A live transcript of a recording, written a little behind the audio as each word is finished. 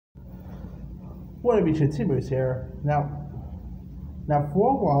What up, YouTube? Timmy's here. Now, for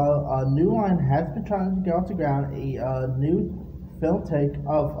a while, New Line has been trying to get off the ground a new film take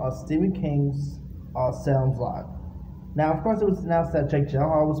of Stephen King's Salem's Lot. Now, of course, it was announced that Jake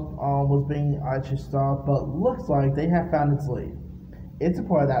Gyllenhaal was being actually starred, but looks like they have found its lead. It's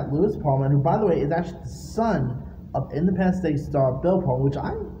reported that Lewis Pullman, who, by the way, is actually the son of Independence Day star Bill Pullman, which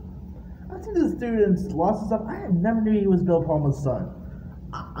I see this dude in lots of stuff. I never knew he was Bill Pullman's son.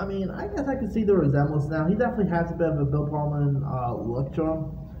 I mean, I guess I can see the resemblance now. He definitely has a bit of a Bill Pullman look to him.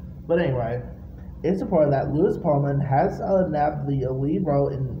 But anyway, it's reported that Lewis Pullman has nabbed the lead role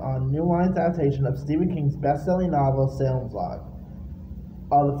in New Line's adaptation of Stephen King's best-selling novel, Salem's Lot.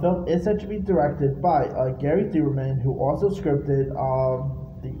 The film is said to be directed by Gary Duberman, who also scripted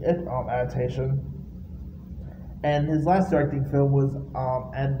the It adaptation. And his last directing film was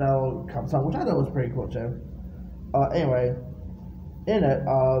Annabelle Comes Home, which I thought was pretty cool too. Anyway, in it,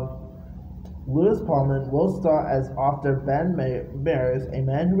 Lewis Pullman will star as author Ben Mears, a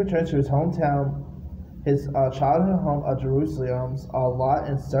man who returns to his hometown, his childhood home of Jerusalem's lot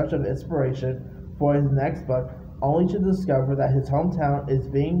in search of inspiration for his next book, only to discover that his hometown is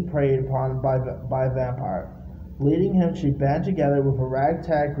being preyed upon by a vampire, leading him to band together with a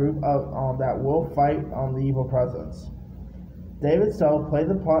ragtag group of that will fight the evil presence. David Stowe played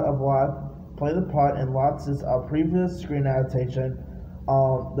the part in Lotz's previous screen adaptation,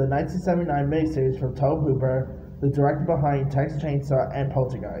 the 1979 miniseries from Tobe Hooper, the director behind Texas Chainsaw and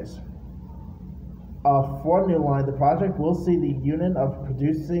Poltergeist. For New Line, the project will see the unit of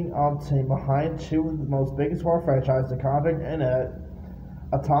producing team behind two of the most biggest horror franchises, The Conjuring and It,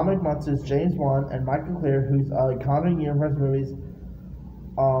 Atomic Monsters, James Wan, and Michael Clear, whose Conjuring Universe movies,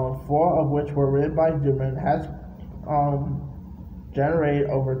 four of which were written by Duberman, has generated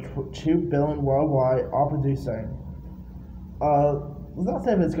over $2 billion worldwide, all producing. Let's not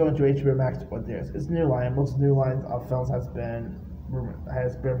say if it's going to HBO Max or theirs. It's New Line. Most New Line films has been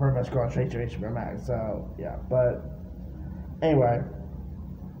pretty much going straight to HBO Max. So yeah, but anyway,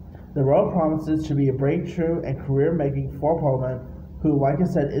 the role promises to be a breakthrough and career-making for Pullman, who, like I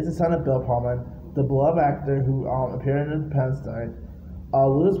said, is the son of Bill Pullman, the beloved actor who appeared in Independence Day.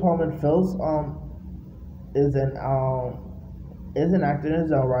 Lewis Pullman is an actor in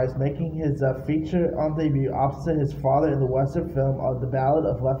his own right, making his feature debut opposite his father in the Western film of The Ballad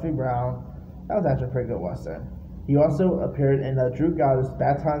of Lefty Brown. That was actually a pretty good Western. He also appeared in Drew Goddard's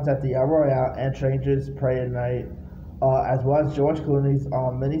Bad Times at the El Royale and Strangers Pray at Night, as well as George Clooney's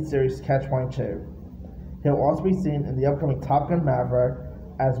miniseries Catch 22. He'll also be seen in the upcoming Top Gun Maverick,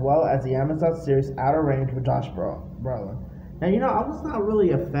 as well as the Amazon series Outer Range with Josh Brolin. Now, I was not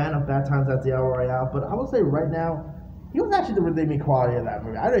really a fan of Bad Times at the El Royale, but I will say right now, he was actually the redeeming quality of that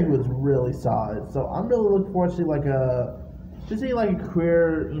movie. I think he was really solid. So I'm really looking forward to like a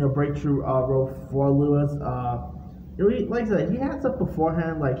career, breakthrough role for Lewis. Like I said, he had stuff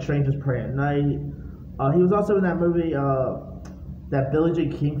beforehand, like Strangers Pray at Night. He was also in that movie, that Billie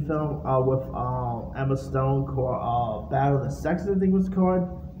Jean King film with Emma Stone called Battle of the Sexes, I think it was called.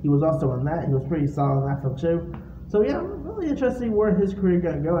 He was also in that. He was pretty solid in that film too. So yeah, I'm really interested to see where his career is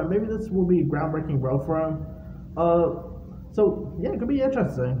going to go, and maybe this will be a groundbreaking role for him. So yeah, it could be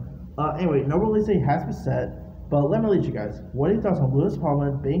interesting. Anyway, no release date has been set, but let me lead you guys. What are your thoughts on Lewis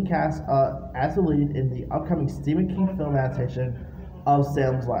Pullman being cast as the lead in the upcoming Stephen King film adaptation of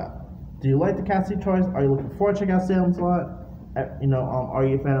Salem's Lot? Do you like the casting choice? Are you looking forward to check out Salem's Lot? Are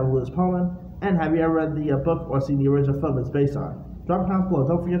you a fan of Lewis Pullman? And have you ever read the book or seen the original film it's based on? Drop a comment below.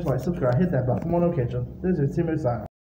 Don't forget to like, subscribe, hit that bell for more notifications. This is Timmy's sign.